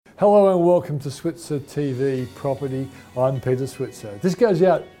Hello and welcome to Switzer TV Property. I'm Peter Switzer. This goes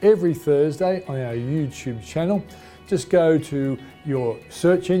out every Thursday on our YouTube channel. Just go to your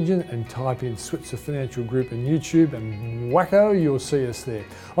search engine and type in Switzer Financial Group in YouTube and wacko, you'll see us there.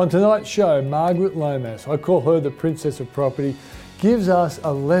 On tonight's show, Margaret Lomas, I call her the Princess of Property, gives us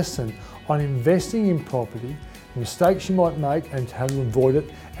a lesson on investing in property, mistakes you might make and how to avoid it,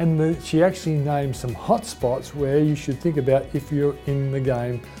 and she actually names some hot spots where you should think about if you're in the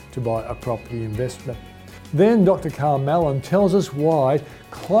game to buy a property investment. Then Dr. Carl Mallon tells us why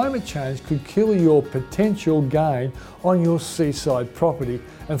climate change could kill your potential gain on your seaside property.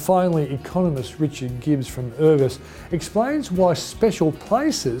 And finally, economist Richard Gibbs from Irvis explains why special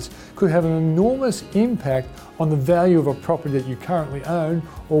places could have an enormous impact on the value of a property that you currently own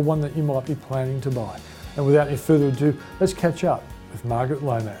or one that you might be planning to buy. And without any further ado, let's catch up with Margaret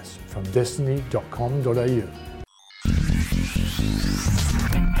Lomas from destiny.com.au.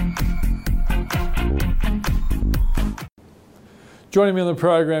 Joining me on the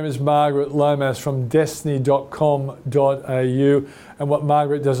program is Margaret Lomas from destiny.com.au, and what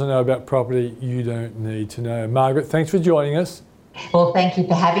Margaret doesn't know about property, you don't need to know. Margaret, thanks for joining us. Well, thank you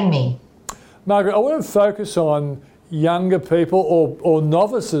for having me. Margaret, I want to focus on younger people or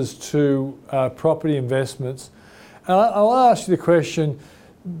novices to property investments. And I want to ask you the question,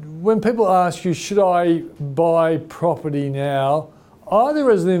 when people ask you, should I buy property now,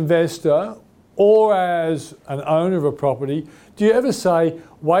 either as an investor or as an owner of a property, do you ever say,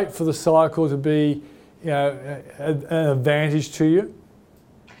 wait for the cycle to be an advantage to you?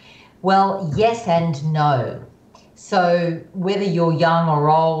 Well, yes and no. So whether you're young or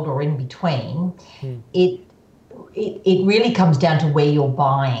old or in between, it really comes down to where you're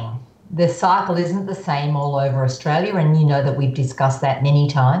buying. The cycle isn't the same all over Australia, and you know that we've discussed that many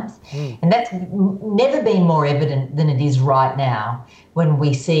times. And that's never been more evident than it is right now, when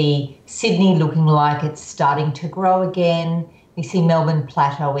we see Sydney looking like it's starting to grow again, we see Melbourne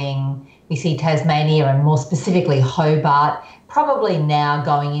plateauing, we see Tasmania and more specifically Hobart probably now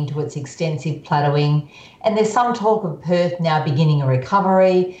going into its extensive plateauing. And there's some talk of Perth now beginning a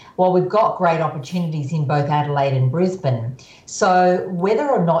recovery, while we've got great opportunities in both Adelaide and Brisbane. So whether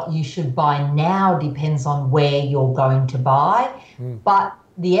or not you should buy now depends on where you're going to buy. But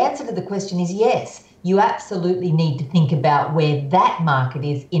the answer to the question is yes. You absolutely need to think about where that market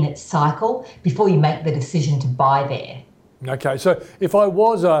is in its cycle before you make the decision to buy there. Okay, so if I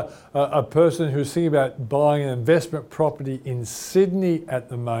was a person who's thinking about buying an investment property in Sydney at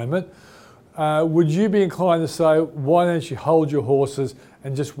the moment, would you be inclined to say, why don't you hold your horses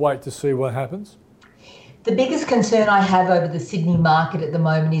and just wait to see what happens? The biggest concern I have over the Sydney market at the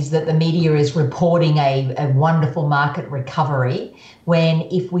moment is that the media is reporting a wonderful market recovery, when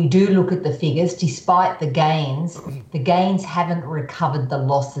if we do look at the figures, despite the gains haven't recovered the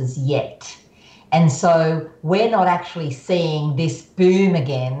losses yet. And so we're not actually seeing this boom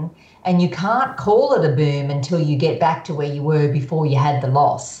again, and you can't call it a boom until you get back to where you were before you had the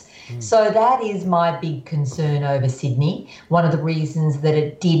loss. So that is my big concern over Sydney. One of the reasons that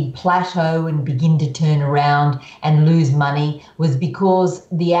it did plateau and begin to turn around and lose money was because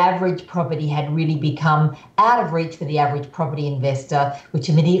the average property had really become out of reach for the average property investor, which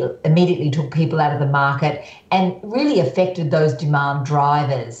immediately took people out of the market and really affected those demand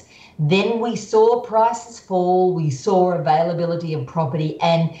drivers. Then we saw prices fall, we saw availability of property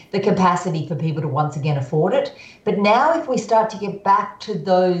and the capacity for people to once again afford it. But now if we start to get back to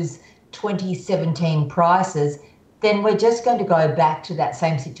those 2017 prices, then we're just going to go back to that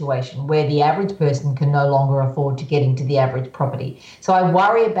same situation where the average person can no longer afford to get into the average property. So I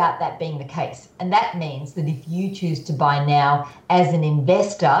worry about that being the case. And that means that if you choose to buy now as an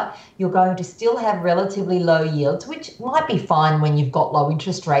investor, you're going to still have relatively low yields, which might be fine when you've got low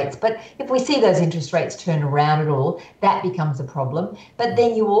interest rates. But if we see those interest rates turn around at all, that becomes a problem. But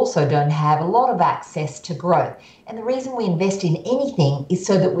then you also don't have a lot of access to growth. And the reason we invest in anything is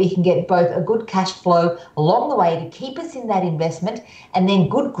so that we can get both a good cash flow along the way to keep us in that investment, and then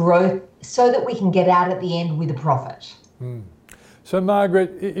good growth so that we can get out at the end with a profit. So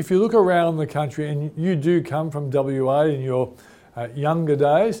Margaret, if you look around the country, and you do come from WA in your younger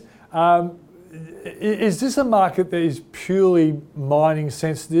days, is this a market that is purely mining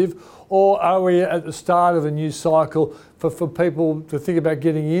sensitive, or are we at the start of a new cycle for people to think about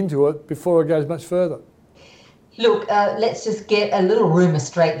getting into it before it goes much further? Look, let's just get a little rumour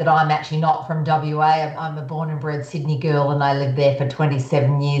straight that I'm actually not from WA. I'm a born and bred Sydney girl, and I lived there for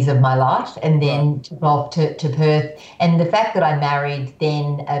 27 years of my life, and then took off to Perth. And the fact that I married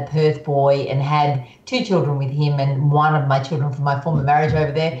then a Perth boy and had 2 children with him, and one of my children from my former marriage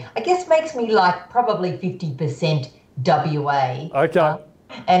over there, I guess makes me like probably 50% WA. Okay.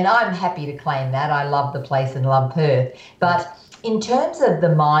 And I'm happy to claim that. I love the place and love Perth. But in terms of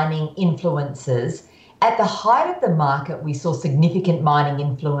the mining influences, at the height of the market, we saw significant mining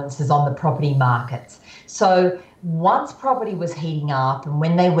influences on the property markets. So once property was heating up and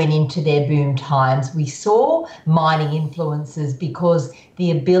when they went into their boom times, we saw mining influences because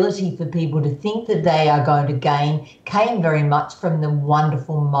the ability for people to think that they are going to gain came very much from the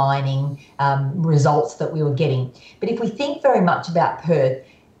wonderful mining results that we were getting. But if we think very much about Perth,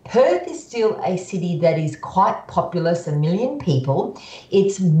 Perth is still a city that is quite populous, 1 million people.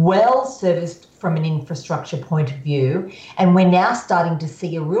 It's well serviced from an infrastructure point of view, and we're now starting to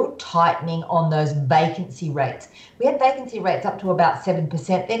see a real tightening on those vacancy rates. We had vacancy rates up to about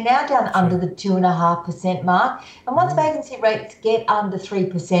 7%. They're now down under the 2.5% mark. And once vacancy rates get under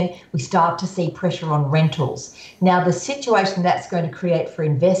 3%, we start to see pressure on rentals. Now, the situation that's going to create for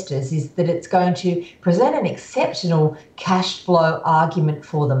investors is that it's going to present an exceptional cash flow argument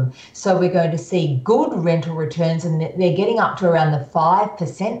for them. So we're going to see good rental returns, and they're getting up to around the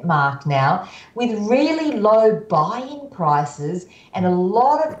 5% mark now, with really low buy-in prices and a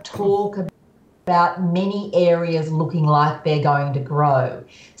lot of talk about many areas looking like they're going to grow.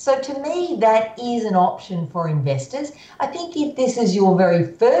 So to me, that is an option for investors. I think if this is your very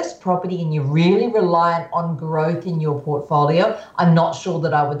first property and you're really reliant on growth in your portfolio, I'm not sure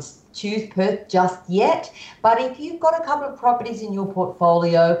that I would choose Perth just yet. But if you've got a couple of properties in your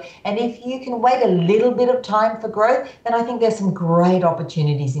portfolio and if you can wait a little bit of time for growth, then I think there's some great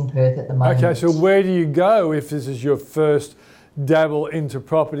opportunities in Perth at the moment. Okay, so where do you go if this is your first dabble into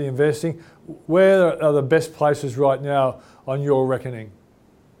property investing? Where are the best places right now on your reckoning?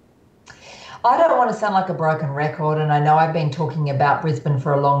 I don't want to sound like a broken record, and I know I've been talking about Brisbane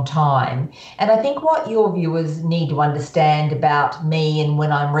for a long time. And I think what your viewers need to understand about me and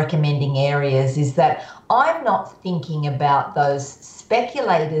when I'm recommending areas is that I'm not thinking about those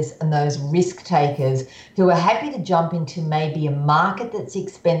speculators and those risk takers who are happy to jump into maybe a market that's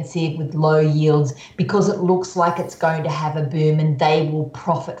expensive with low yields because it looks like it's going to have a boom and they will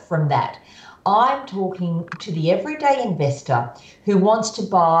profit from that. I'm talking to the everyday investor who wants to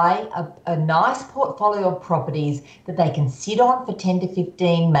buy a nice portfolio of properties that they can sit on for 10 to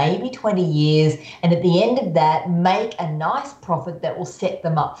 15, maybe 20 years, and at the end of that, make a nice profit that will set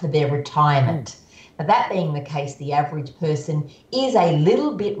them up for their retirement. Now, that being the case, the average person is a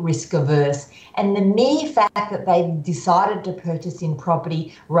little bit risk averse, and the mere fact that they've decided to purchase in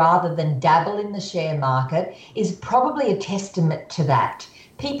property rather than dabble in the share market is probably a testament to that.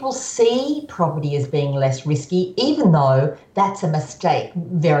 People see property as being less risky, even though that's a mistake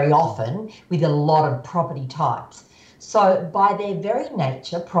very often with a lot of property types. So by their very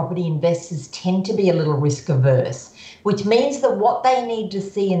nature, property investors tend to be a little risk averse, which means that what they need to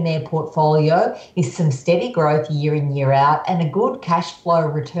see in their portfolio is some steady growth year in, year out and a good cash flow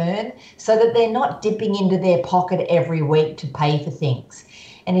return so that they're not dipping into their pocket every week to pay for things.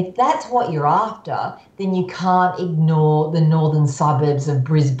 And if that's what you're after, then you can't ignore the northern suburbs of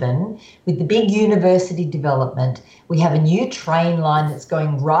Brisbane. With the big university development, we have a new train line that's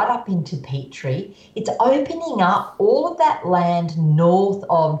going right up into Petrie. It's opening up all of that land north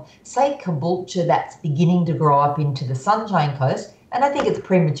of, say, Caboolture, that's beginning to grow up into the Sunshine Coast. And I think it's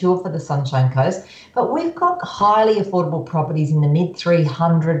premature for the Sunshine Coast, but we've got highly affordable properties in the mid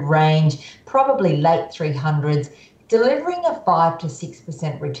 300 range, probably late 300s, delivering a 5 to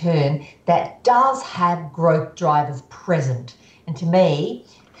 6% return that does have growth drivers present. And to me,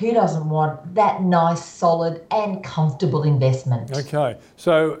 who doesn't want that nice, solid and comfortable investment? Okay,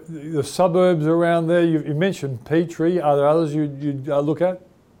 so the suburbs around there, you mentioned Petrie. Are there others you'd look at?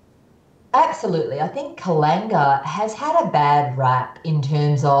 Absolutely. I think Kalanga has had a bad rap in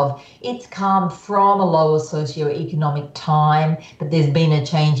terms of it's come from a lower socioeconomic time, but there's been a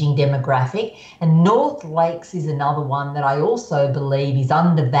changing demographic. And North Lakes is another one that I also believe is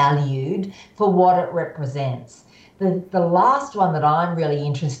undervalued for what it represents. The last one that I'm really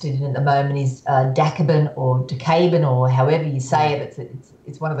interested in at the moment is Dakaban or Dakaban or however you say it.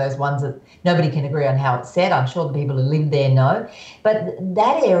 It's one of those ones that nobody can agree on how it's said. I'm sure the people who live there know. But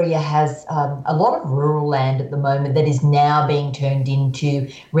that area has a lot of rural land at the moment that is now being turned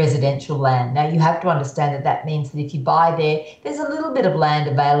into residential land. Now, you have to understand that that means that if you buy there, there's a little bit of land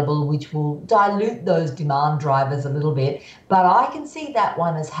available which will dilute those demand drivers a little bit. But I can see that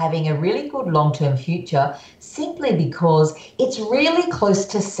one as having a really good long-term future simply because it's really close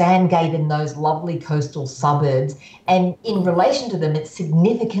to Sandgate and those lovely coastal suburbs. And in relation to them, it's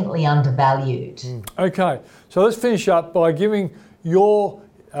significantly undervalued. Okay, so let's finish up by giving your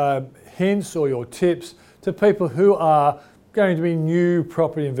hints or your tips to people who are going to be new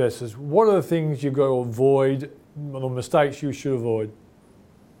property investors. What are the things you've got to avoid, or the mistakes you should avoid?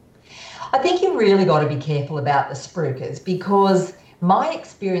 I think you've really got to be careful about the spruikers, because my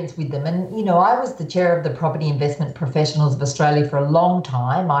experience with them, and I was the chair of the Property Investment Professionals of Australia for a long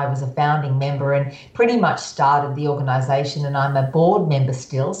time. I was a founding member and pretty much started the organisation, and I'm a board member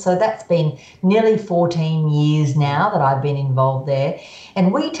still. So that's been nearly 14 years now that I've been involved there.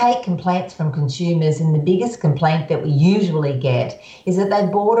 And we take complaints from consumers, and the biggest complaint that we usually get is that they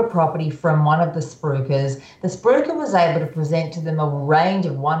bought a property from one of the spruikers. The spruiker was able to present to them a range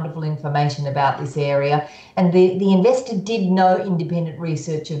of wonderful information about this area, and the investor did no independent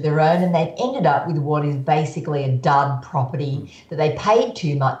research of their own, and they've ended up with what is basically a dud property that they paid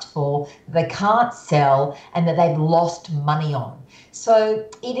too much for, that they can't sell, and that they've lost money on. So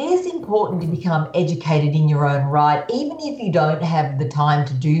it is important to become educated in your own right, even if you don't have the time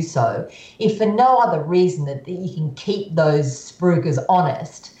to do so, if for no other reason that you can keep those spruikers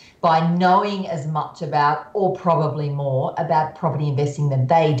honest by knowing as much about, or probably more, about property investing than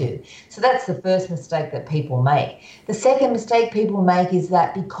they do. So that's the first mistake that people make. The second mistake people make is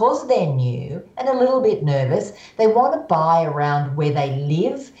that because they're new and a little bit nervous, they want to buy around where they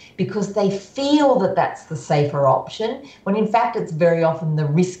live because they feel that that's the safer option, when in fact it's very often the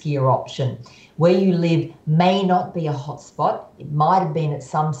riskier option. Where you live may not be a hotspot. It might have been at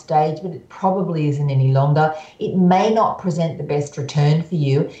some stage, but it probably isn't any longer. It may not present the best return for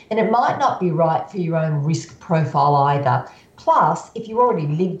you, and it might not be right for your own risk profile either. Plus, if you already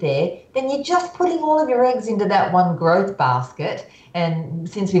live there, then you're just putting all of your eggs into that one growth basket. And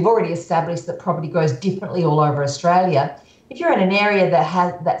since we've already established that property grows differently all over Australia, if you're in an area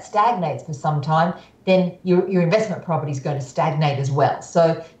that stagnates for some time, then your investment property is going to stagnate as well.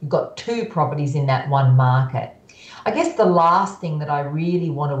 So you've got two properties in that one market. I guess the last thing that I really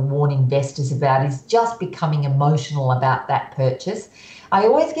want to warn investors about is just becoming emotional about that purchase. I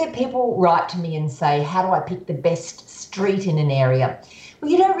always get people write to me and say, how do I pick the best street in an area? Well,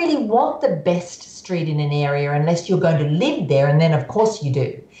 you don't really want the best street in an area unless you're going to live there, and then of course you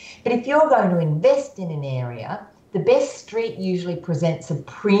do. But if you're going to invest in an area, the best street usually presents a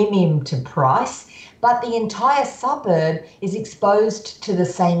premium to price, but the entire suburb is exposed to the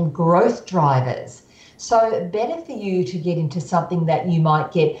same growth drivers. So better for you to get into something that you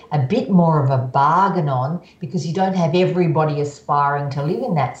might get a bit more of a bargain on, because you don't have everybody aspiring to live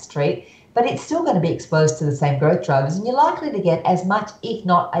in that street, but it's still going to be exposed to the same growth drivers, and you're likely to get as much, if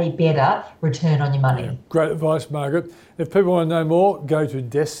not a better, return on your money. Yeah, great advice, Margaret. If people want to know more, go to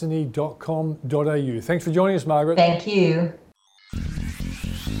destiny.com.au. Thanks for joining us, Margaret. Thank you.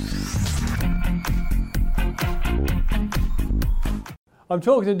 I'm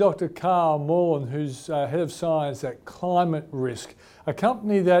talking to Dr. Carl Moreland, who's Head of Science at Climate Risk, a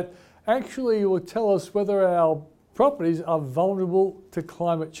company that actually will tell us whether our properties are vulnerable to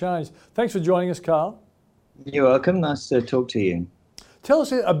climate change. Thanks for joining us, Carl. You're welcome. Nice to talk to you. Tell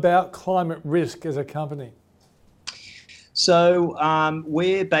us about Climate Risk as a company. So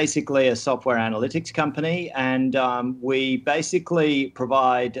we're basically a software analytics company, and we basically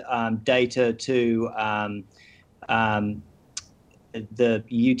provide data to the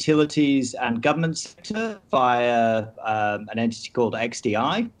utilities and government sector via an entity called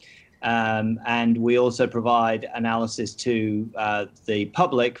XDI. And we also provide analysis to the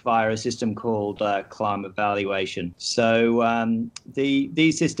public via a system called Climate Valuation. So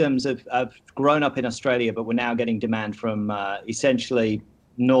these systems have grown up in Australia, but we're now getting demand from essentially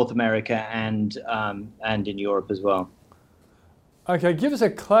North America and in Europe as well. Okay, give us a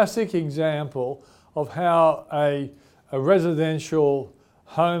classic example of how a residential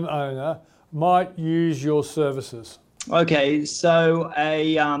homeowner might use your services. Okay, so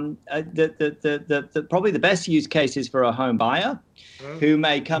probably the best use case is for a home buyer who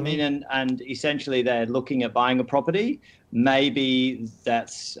may come in and essentially they're looking at buying a property. Maybe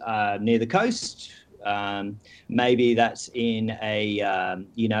that's near the coast. Maybe that's in a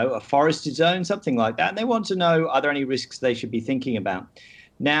forested zone, something like that. And they want to know, are there any risks they should be thinking about?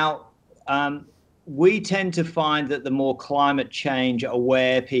 Now, we tend to find that the more climate change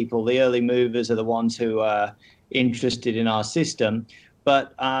aware people, the early movers, are the ones who are interested in our system.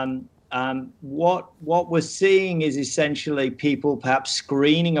 But what we're seeing is essentially people perhaps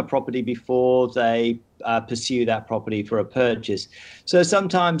screening a property before they pursue that property for a purchase. So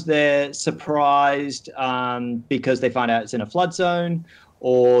sometimes they're surprised because they find out it's in a flood zone,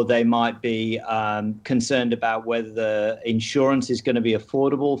 or they might be concerned about whether the insurance is going to be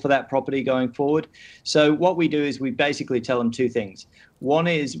affordable for that property going forward. So what we do is we basically tell them two things. One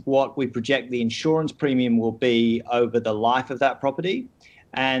is what we project the insurance premium will be over the life of that property.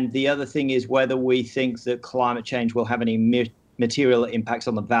 And the other thing is whether we think that climate change will have any material impacts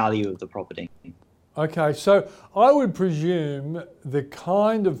on the value of the property. Okay, so I would presume the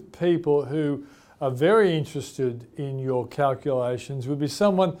kind of people who are very interested in your calculations would be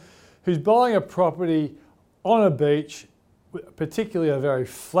someone who's buying a property on a beach, particularly a very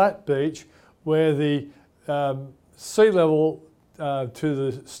flat beach, where the sea level to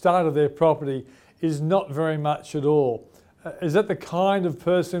the start of their property is not very much at all. Is that the kind of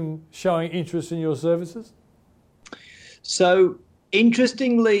person showing interest in your services? So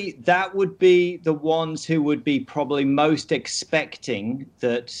interestingly, that would be the ones who would be probably most expecting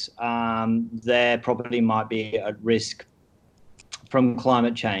that their property might be at risk from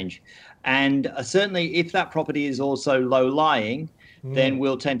climate change. And certainly if that property is also low-lying, then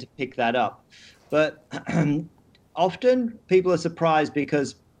we'll tend to pick that up. But often people are surprised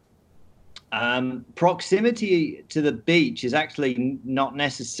because proximity to the beach is actually not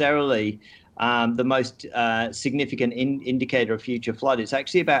necessarily the most significant indicator of future flood. It's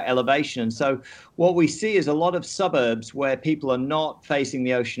actually about elevation. And so what we see is a lot of suburbs where people are not facing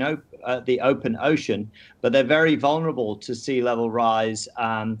the ocean, the open ocean, but they're very vulnerable to sea level rise,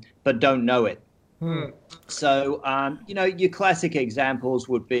 but don't know it. So, your classic examples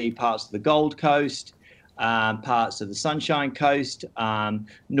would be parts of the Gold Coast, parts of the Sunshine Coast,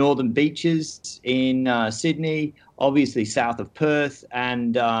 northern beaches in Sydney, obviously south of Perth,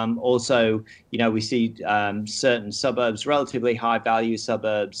 and also, we see certain suburbs, relatively high value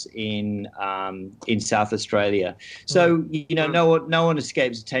suburbs in South Australia. So, no one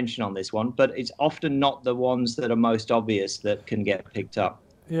escapes attention on this one, but it's often not the ones that are most obvious that can get picked up.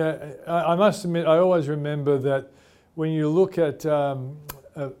 Yeah, I must admit, I always remember that when you look at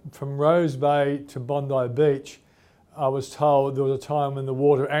from Rose Bay to Bondi Beach, I was told there was a time when the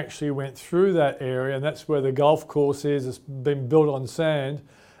water actually went through that area, and that's where the golf course is. It's been built on sand,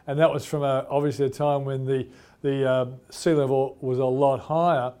 and that was from obviously a time when the sea level was a lot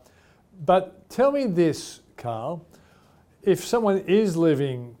higher. But tell me this, Carl, if someone is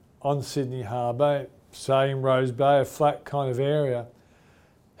living on Sydney Harbour, say in Rose Bay, a flat kind of area,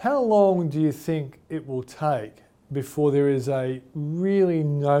 how long do you think it will take before there is a really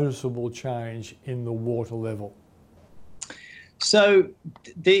noticeable change in the water level? So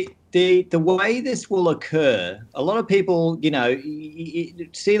the way this will occur, a lot of people,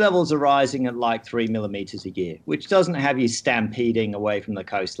 sea levels are rising at like 3 millimeters a year, which doesn't have you stampeding away from the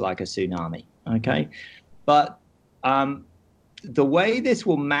coast like a tsunami, okay? But the way this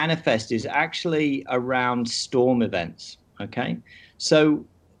will manifest is actually around storm events, okay? So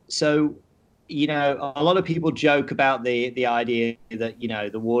a lot of people joke about the idea that,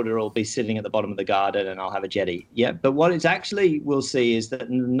 the water will be sitting at the bottom of the garden and I'll have a jetty. Yeah, but what it's actually we'll see is that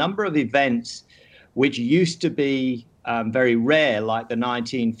the number of events which used to be very rare, like the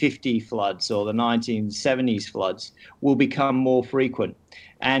 1950 floods or the 1970s floods, will become more frequent.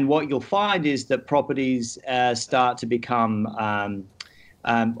 And what you'll find is that properties start to become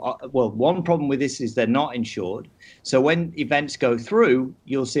one problem with this is they're not insured. So when events go through,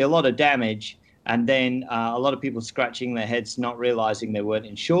 you'll see a lot of damage, and then a lot of people scratching their heads, not realizing they weren't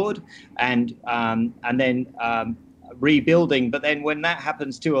insured, and then rebuilding. But then when that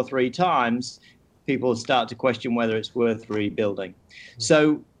happens 2 or 3 times, people start to question whether it's worth rebuilding.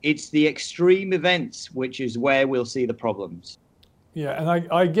 So it's the extreme events which is where we'll see the problems. Yeah, and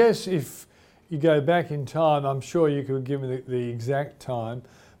I guess if you go back in time, I'm sure you could give me the exact time,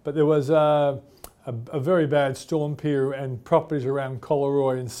 but there was a very bad storm period and properties around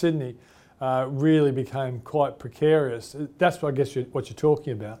Collaroy in Sydney really became quite precarious. That's what I guess what you're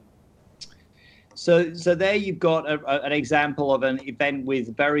talking about. So there you've got an example of an event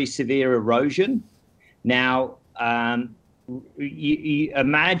with very severe erosion. Now, you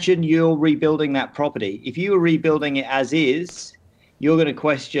imagine you're rebuilding that property. If you were rebuilding it as is, you're going to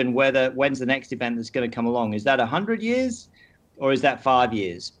question when's the next event that's going to come along. Is that 100 years or is that 5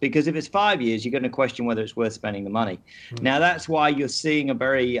 years? Because if it's 5 years, you're going to question whether it's worth spending the money. Now, that's why you're seeing a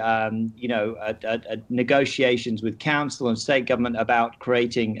very, negotiations with council and state government about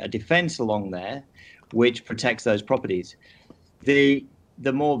creating a defence along there, which protects those properties.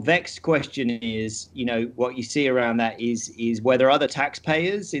 The more vexed question is, what you see around that is whether other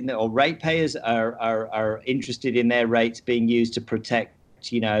taxpayers or ratepayers are interested in their rates being used to protect,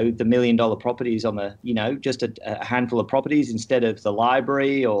 the $1 million properties on the, just a handful of properties instead of the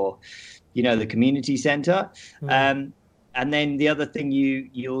library or, the community centre. And then the other thing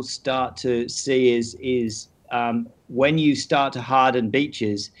you'll start to see is when you start to harden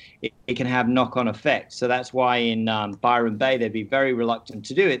beaches, it can have knock-on effects. So that's why in Byron Bay, they'd be very reluctant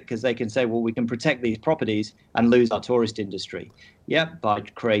to do it because they can say, well, we can protect these properties and lose our tourist industry. By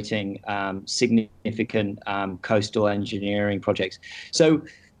creating significant coastal engineering projects. So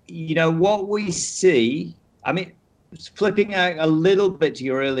what we see, I mean, flipping out a little bit to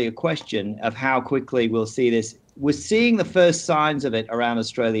your earlier question of how quickly we'll see this, we're seeing the first signs of it around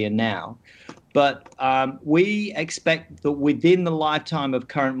Australia now. But we expect that within the lifetime of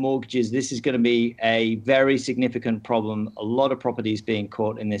current mortgages, this is going to be a very significant problem. A lot of properties being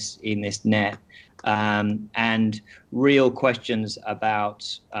caught in this net, and real questions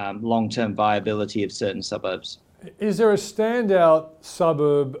about long-term viability of certain suburbs. Is there a standout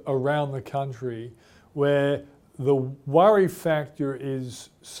suburb around the country where the worry factor is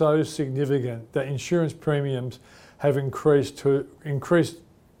so significant that insurance premiums have increased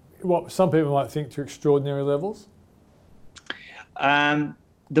what some people might think to extraordinary levels?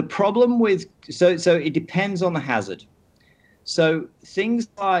 The problem with so it depends on the hazard. So things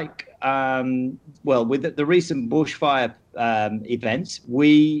like with the recent bushfire events,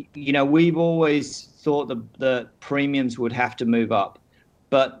 we've always thought the premiums would have to move up,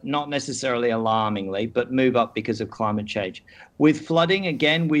 but not necessarily alarmingly, but move up because of climate change. With flooding,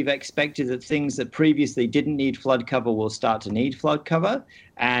 again, we've expected that things that previously didn't need flood cover will start to need flood cover,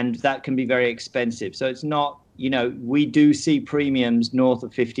 and that can be very expensive. So it's not, we do see premiums north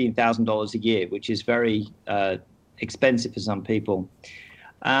of $15,000 a year, which is very expensive for some people.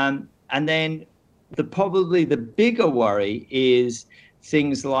 And then probably the bigger worry is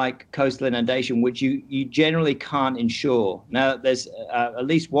things like coastal inundation, which you generally can't insure. Now, there's at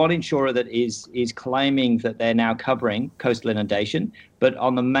least one insurer that is claiming that they're now covering coastal inundation, but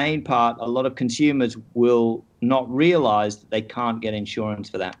on the main part, a lot of consumers will not realize that they can't get insurance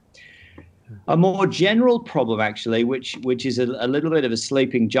for that. A more general problem, actually, which is a little bit of a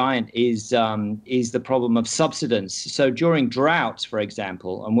sleeping giant, is the problem of subsidence. So during droughts, for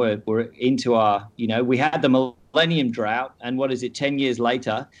example, and we're into our, we had the millennium drought, and what is it? 10 years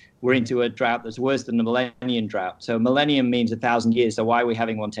later, we're into a drought that's worse than the millennium drought. So millennium means 1,000 years. So why are we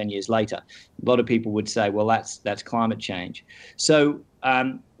having one 10 years later? A lot of people would say, well, that's climate change. So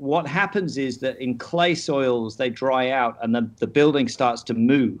what happens is that in clay soils, they dry out, and the building starts to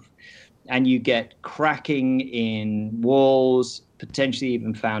move. And you get cracking in walls, potentially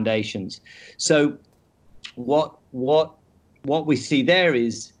even foundations. So what we see there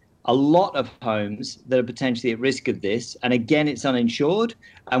is a lot of homes that are potentially at risk of this. And again, it's uninsured.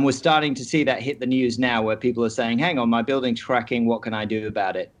 And we're starting to see that hit the news now, where people are saying, hang on, my building's cracking. What can I do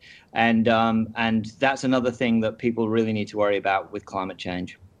about it? And that's another thing that people really need to worry about with climate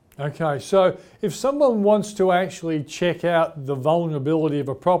change. Okay, so if someone wants to actually check out the vulnerability of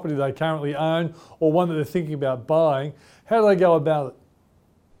a property they currently own or one that they're thinking about buying, how do they go about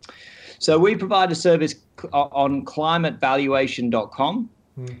it? So we provide a service on climatevaluation.com.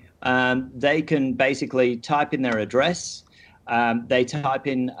 They can basically type in their address. They type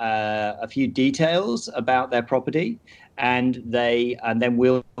in a few details about their property, and then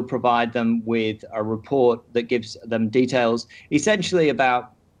we'll provide them with a report that gives them details essentially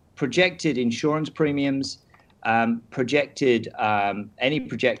about projected insurance premiums, any projected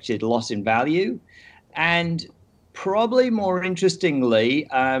loss in value, and probably more interestingly,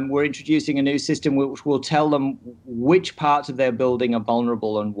 we're introducing a new system which will tell them which parts of their building are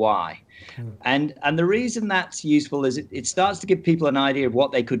vulnerable and why. And the reason that's useful is it starts to give people an idea of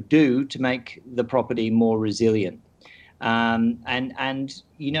what they could do to make the property more resilient. And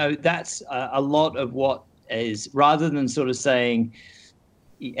that's a lot of what is, rather than sort of saying,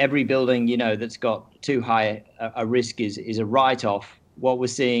 every building, that's got too high a risk is a write-off. What we're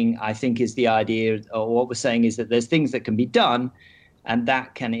seeing, I think, is the idea, or what we're saying is that there's things that can be done, and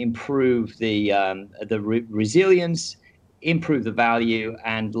that can improve the resilience, improve the value,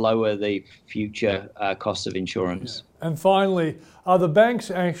 and lower the future costs of insurance. Yeah. And finally, are the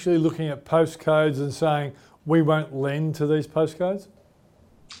banks actually looking at postcodes and saying, we won't lend to these postcodes?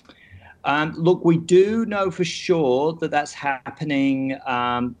 Look, we do know for sure that that's happening.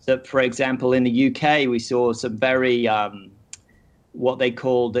 That, for example, in the UK, we saw some very what they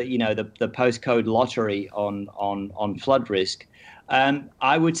call the postcode lottery on flood risk.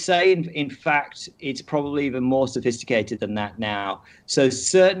 I would say, in fact, it's probably even more sophisticated than that now. So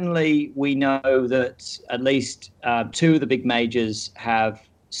certainly, we know that at least two of the big majors have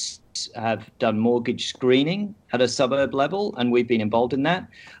done mortgage screening at a suburb level, and we've been involved in that.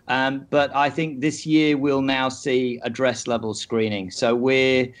 But I think this year we'll now see address level screening. So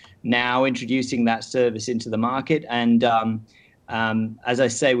we're now introducing that service into the market. And as I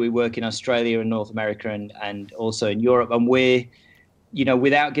say, we work in Australia and North America and also in Europe. And we're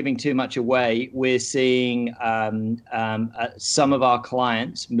without giving too much away, we're seeing some of our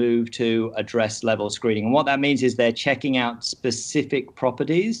clients move to address level screening. And what that means is they're checking out specific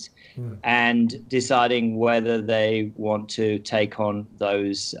properties and deciding whether they want to take on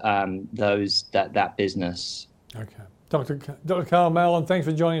that business. Okay. Dr. Carl Mallon, thanks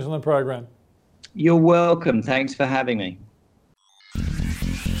for joining us on the program. You're welcome. Thanks for having me.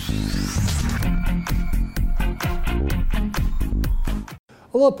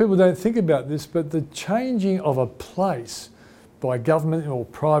 A lot of people don't think about this, but the changing of a place by government or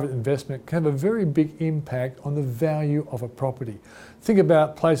private investment can have a very big impact on the value of a property. Think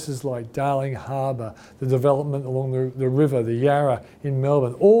about places like Darling Harbour, the development along the river, the Yarra in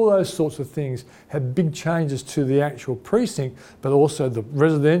Melbourne. All those sorts of things have big changes to the actual precinct, but also the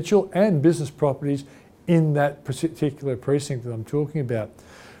residential and business properties in that particular precinct that I'm talking about.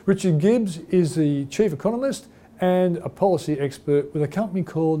 Richard Gibbs is the chief economist and a policy expert with a company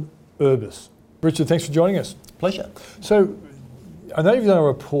called Urbis. Richard, thanks for joining us. Pleasure. So, I know you've done a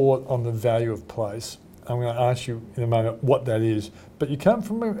report on the value of place. I'm going to ask you in a moment what that is, but you come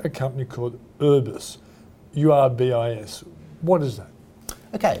from a company called Urbis, URBIS. What is that?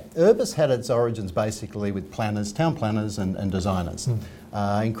 Okay, Urbis had its origins basically with planners, town planners and designers.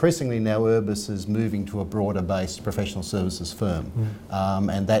 Increasingly now Urbis is moving to a broader based professional services firm,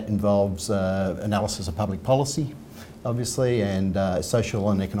 and that involves analysis of public policy, obviously, and social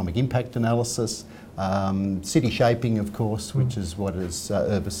and economic impact analysis, city shaping, of course, which is what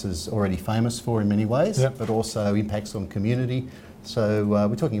Urbis is already famous for in many ways, but also impacts on community. So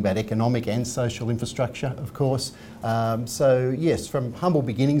we're talking about economic and social infrastructure, of course. So yes, from humble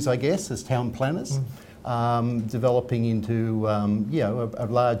beginnings, I guess, as town planners, developing into a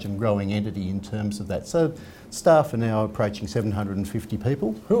large and growing entity in terms of that. So staff are now approaching 750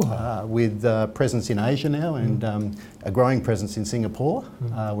 people, with presence in Asia now and a growing presence in Singapore,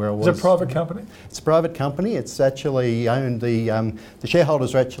 where I was. Is it a private company? It's a private company. It's actually owned, the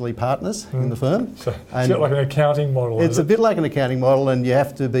shareholders are actually partners in the firm. So it's a bit like an accounting model. It's a bit like an accounting model, and you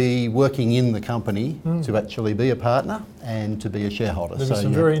have to be working in the company to actually be a partner and to be a shareholder. There's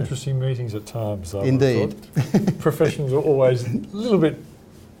some very interesting meetings at times. Indeed. Professionals are always a little bit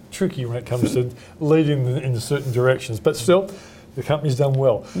tricky when it comes to leading in certain directions, but still, the company's done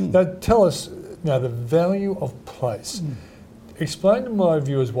well. Now, tell us the value of place. Explain to my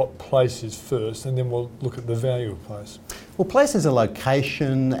viewers what place is first, and then we'll look at the value of place. Well, place is a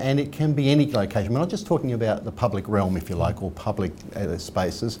location, and it can be any location. We're not just talking about the public realm, if you like, or public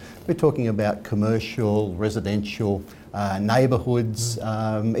spaces. We're talking about commercial, residential, neighbourhoods,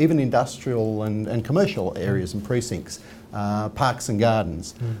 even industrial and commercial areas and precincts, parks and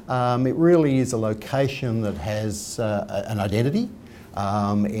gardens. It really is a location that has an identity.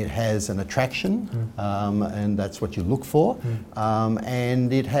 It has an attraction, and that's what you look for.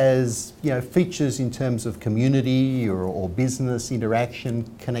 And it has, features in terms of community or business interaction,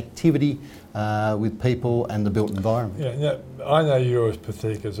 connectivity with people and the built environment. Yeah, I know you're as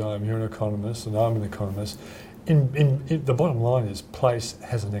pathetic as I am. You're an economist, and I'm an economist. In the bottom line is place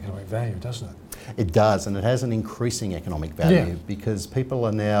has an economic value, doesn't it? It does, and it has an increasing economic value because people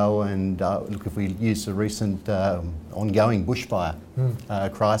are now, and look, if we use the recent ongoing bushfire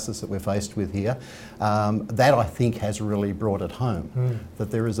crisis that we're faced with here, that I think has really brought it home,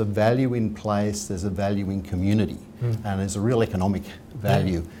 that there is a value in place, there's a value in community, and there's a real economic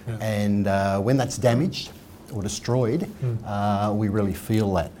value. And when that's damaged or destroyed, we really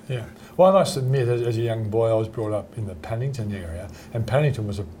feel that. Yeah. Well, I must admit, as a young boy, I was brought up in the Paddington area, and Paddington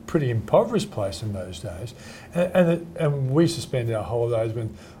was a pretty impoverished place in those days. And we used to spend our holidays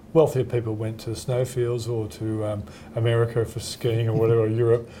when wealthier people went to the snowfields or to America for skiing or whatever,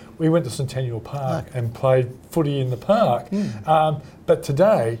 Europe. We went to Centennial Park and played footy in the park. But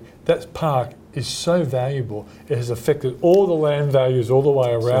today, that park is so valuable, it has affected all the land values all the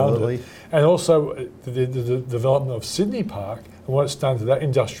way around it. And also the development of Sydney Park and what it's done to that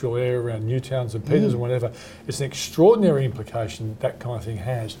industrial area around Newtown, St Peters and whatever. It's an extraordinary implication that kind of thing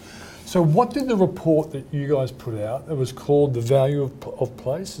has. So what did the report that you guys put out, it was called The Value of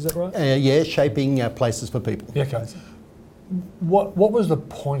Place, is that right? Yeah, shaping places for people. Yeah, okay. What was the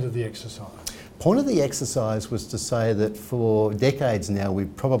point of the exercise? Point of the exercise was to say that for decades now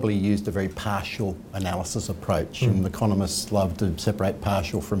we've probably used a very partial analysis approach, and economists love to separate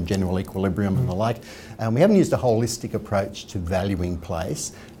partial from general equilibrium and the like, and we haven't used a holistic approach to valuing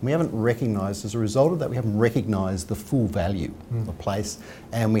place. We haven't recognised, as a result of that, we haven't recognised the full value of place,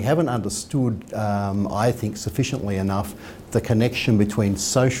 and we haven't understood, I think, sufficiently enough the connection between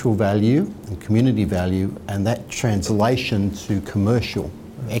social value and community value and that translation to commercial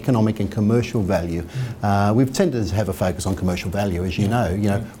economic and commercial value. We've tended to have a focus on commercial value, as you know.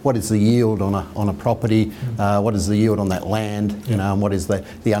 What is the yield on a property? What is the yield on that land? And what is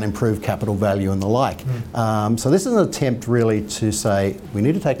the unimproved capital value and the like. So this is an attempt really to say we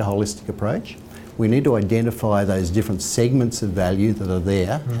need to take a holistic approach. We need to identify those different segments of value that are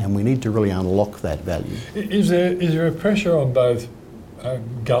there, and we need to really unlock that value. Is there a pressure on both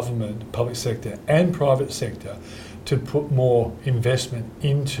government, public sector and private sector to put more investment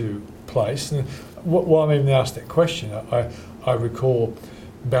into place? And why I'm even asked that question, I recall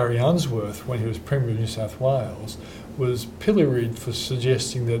Barry Unsworth, when he was Premier of New South Wales, was pilloried for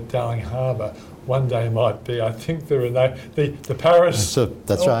suggesting that Darling Harbour one day might be, I think the Paris. So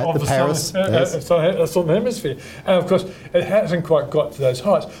that's right, the Paris. Southern Hemisphere. And of course, it hasn't quite got to those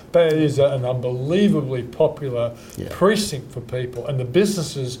heights, but it is an unbelievably popular precinct for people, and the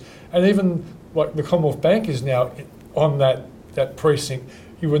businesses, and even like the Commonwealth Bank is now on that precinct.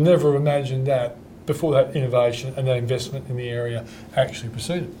 You would never imagine that before that innovation and that investment in the area actually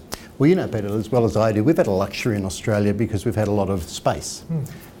proceeded. Well, you know, Peter, as well as I do, we've had a luxury in Australia because we've had a lot of space.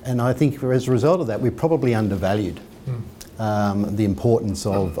 And I think as a result of that, we've probably undervalued the importance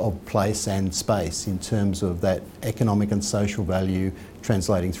of place and space in terms of that economic and social value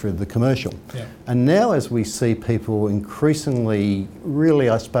translating through the commercial. And now as we see people increasingly, really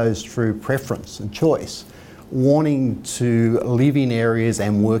I suppose through preference and choice, wanting to live in areas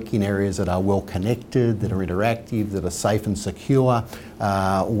and work in areas that are well connected, that are interactive, that are safe and secure,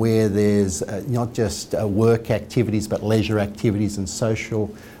 where there's not just work activities but leisure activities and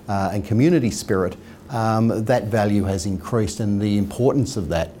social and community spirit, that value has increased, and the importance of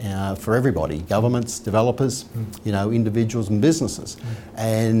that for everybody, governments, developers, individuals and businesses.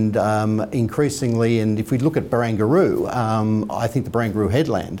 And increasingly, and if we look at Barangaroo, I think the Barangaroo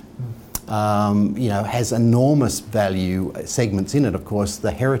headland has enormous value segments in it. Of course,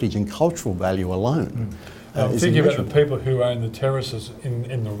 the heritage and cultural value alone. I'm thinking about the people who own the terraces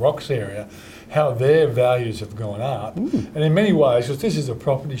in the Rocks area, how their values have gone up. And in many ways, because this is a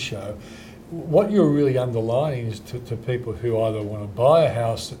property show, what you're really underlining is to people who either want to buy a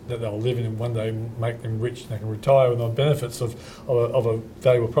house that they'll live in and one day make them rich and they can retire with the benefits of a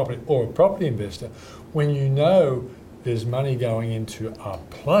valuable property, or a property investor, when you know there's money going into a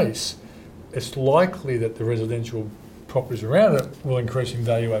place, it's likely that the residential properties around it will increase in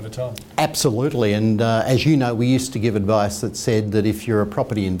value over time. Absolutely, and as you know, we used to give advice that said that if you're a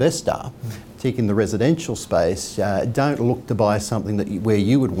property investor, particularly in the residential space, don't look to buy something where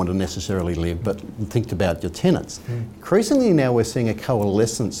you would want to necessarily live, but think about your tenants. Increasingly now we're seeing a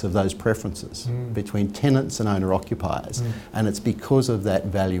coalescence of those preferences between tenants and owner-occupiers, and it's because of that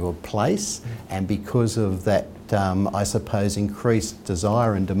value of place and because of that, I suppose, increased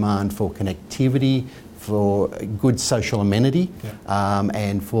desire and demand for connectivity, for good social amenity,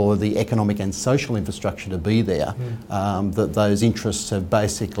 and for the economic and social infrastructure to be there, that those interests have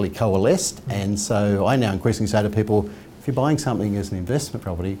basically coalesced. And so I now increasingly say to people, if you're buying something as an investment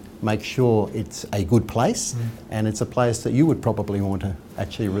property, make sure it's a good place and it's a place that you would probably want to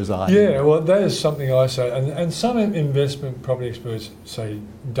actually reside in. Yeah, well, that is something I say, and some investment property experts say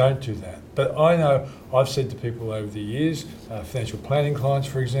don't do that. But I know I've said to people over the years, financial planning clients,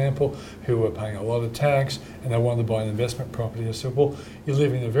 for example, who are paying a lot of tax and they wanted to buy an investment property. I said, well, you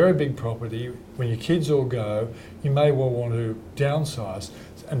live in a very big property. When your kids all go, you may well want to downsize.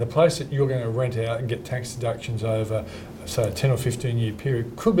 And the place that you're going to rent out and get tax deductions over, say, a 10 or 15 year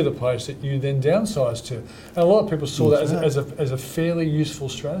period could be the place that you then downsize to. And a lot of people saw that as a fairly useful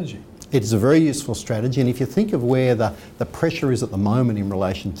strategy. It's a very useful strategy, and if you think of where the pressure is at the moment in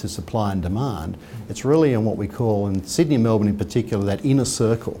relation to supply and demand, it's really in what we call, in Sydney and Melbourne in particular, that inner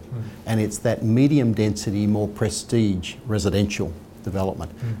circle, and it's that medium density, more prestige residential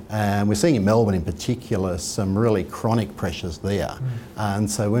development. And we're seeing in Melbourne in particular some really chronic pressures there.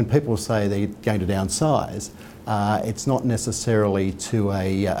 And so when people say they're going to downsize, it's not necessarily to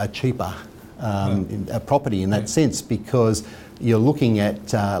a cheaper a property in that sense, because you're looking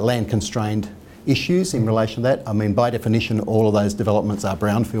at land-constrained issues in relation to that. I mean, by definition, all of those developments are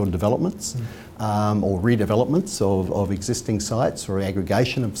brownfield developments or redevelopments of existing sites or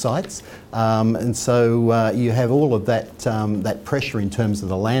aggregation of sites. And so you have all of that pressure in terms of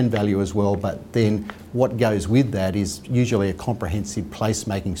the land value as well, but then what goes with that is usually a comprehensive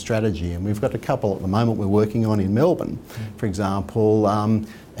place-making strategy. And we've got a couple at the moment we're working on in Melbourne, for example,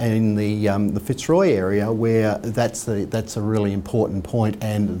 in the Fitzroy area, where that's a really important point,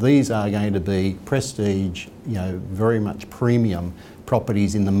 and these are going to be prestige, very much premium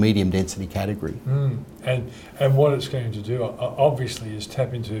properties in the medium density category. And what it's going to do, obviously, is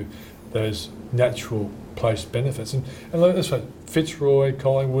tap into those natural place benefits. And like this way, Fitzroy,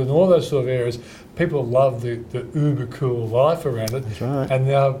 Collingwood, and all those sort of areas, people love the uber cool life around it. That's right. And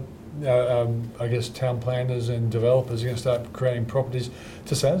now, I guess town planners and developers are going to start creating properties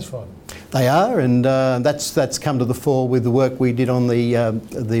to satisfy them. They are, and that's come to the fore with the work we did on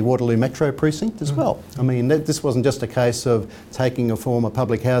the Waterloo Metro precinct as well. I mean, this wasn't just a case of taking a former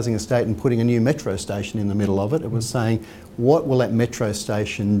public housing estate and putting a new metro station in the middle of it. It was saying, what will that metro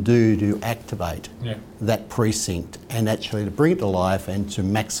station do to activate that precinct and actually to bring it to life and to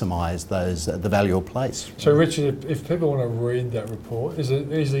maximise the value of place. So Richard, if people want to read that report, is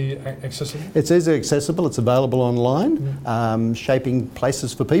it easily accessible? It's easily accessible, it's available online, Shaping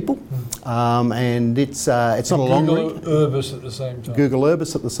Places for People, and it's not a long read. Google Urbis at the same time. Google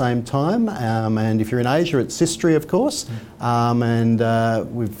Urbis at the same time, and if you're in Asia, it's Sistri, of course, and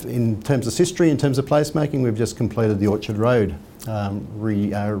we've, in terms of Sistri, in terms of placemaking, we've just completed the Orchard Road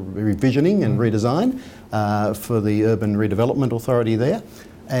revisioning and redesign for the Urban Redevelopment Authority there.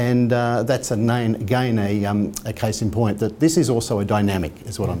 And that's again a case in point that this is also a dynamic,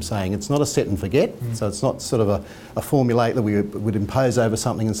 is what I'm saying. It's not a set and forget, so it's not sort of a formulate that we would impose over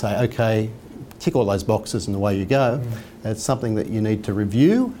something and say, okay, tick all those boxes and away you go. It's something that you need to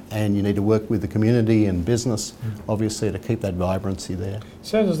review, and you need to work with the community and business, obviously, to keep that vibrancy there.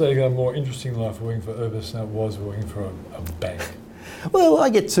 Sounds as though you've got a more interesting life working for Urbis than it was working for a bank. Well,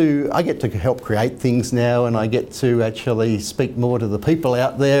 I get to help create things now, and I get to actually speak more to the people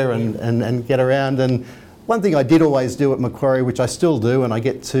out there and get around. And one thing I did always do at Macquarie, which I still do, and I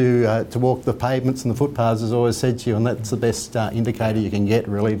get to walk the pavements and the footpaths, as I always said to you, and that's the best indicator you can get,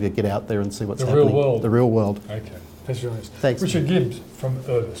 really, to get out there and see what's happening. The real world. The real world. Okay, that's very nice. Thanks. Richard Gibbs from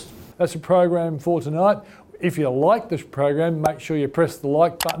Urbis. That's the program for tonight. If you like this program, make sure you press the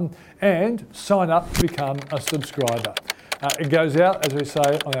like button and sign up to become a subscriber. It goes out, as we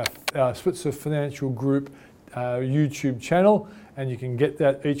say, on our Switzer Financial Group YouTube channel, and you can get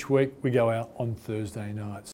that each week. We go out on Thursday nights.